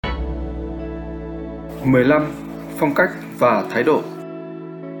15. Phong cách và thái độ.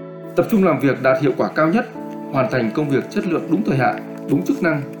 Tập trung làm việc đạt hiệu quả cao nhất, hoàn thành công việc chất lượng đúng thời hạn, đúng chức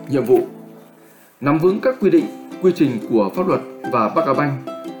năng, nhiệm vụ. Nắm vững các quy định, quy trình của pháp luật và banh,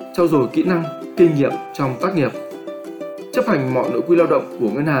 trau dồi kỹ năng, kinh nghiệm trong tác nghiệp. Chấp hành mọi nội quy lao động của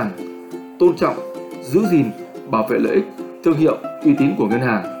ngân hàng, tôn trọng, giữ gìn, bảo vệ lợi ích, thương hiệu, uy tín của ngân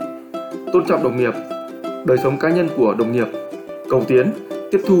hàng. Tôn trọng đồng nghiệp, đời sống cá nhân của đồng nghiệp, cầu tiến,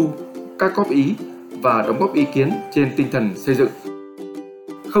 tiếp thu các góp ý và đóng góp ý kiến trên tinh thần xây dựng.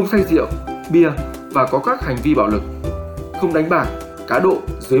 Không say rượu, bia và có các hành vi bạo lực. Không đánh bạc, cá độ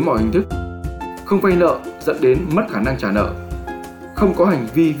dưới mọi hình thức. Không vay nợ dẫn đến mất khả năng trả nợ. Không có hành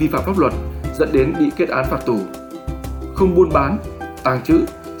vi vi phạm pháp luật dẫn đến bị kết án phạt tù. Không buôn bán, tàng trữ,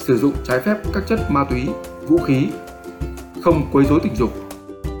 sử dụng trái phép các chất ma túy, vũ khí. Không quấy rối tình dục.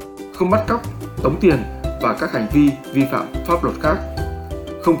 Không bắt cóc, tống tiền và các hành vi vi phạm pháp luật khác.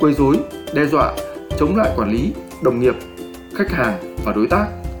 Không quấy rối, đe dọa, chống lại quản lý, đồng nghiệp, khách hàng và đối tác.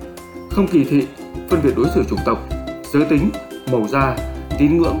 Không kỳ thị, phân biệt đối xử chủng tộc, giới tính, màu da,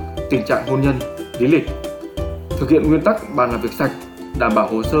 tín ngưỡng, tình trạng hôn nhân, lý lịch. Thực hiện nguyên tắc bàn làm việc sạch, đảm bảo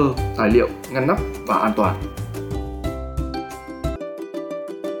hồ sơ, tài liệu ngăn nắp và an toàn.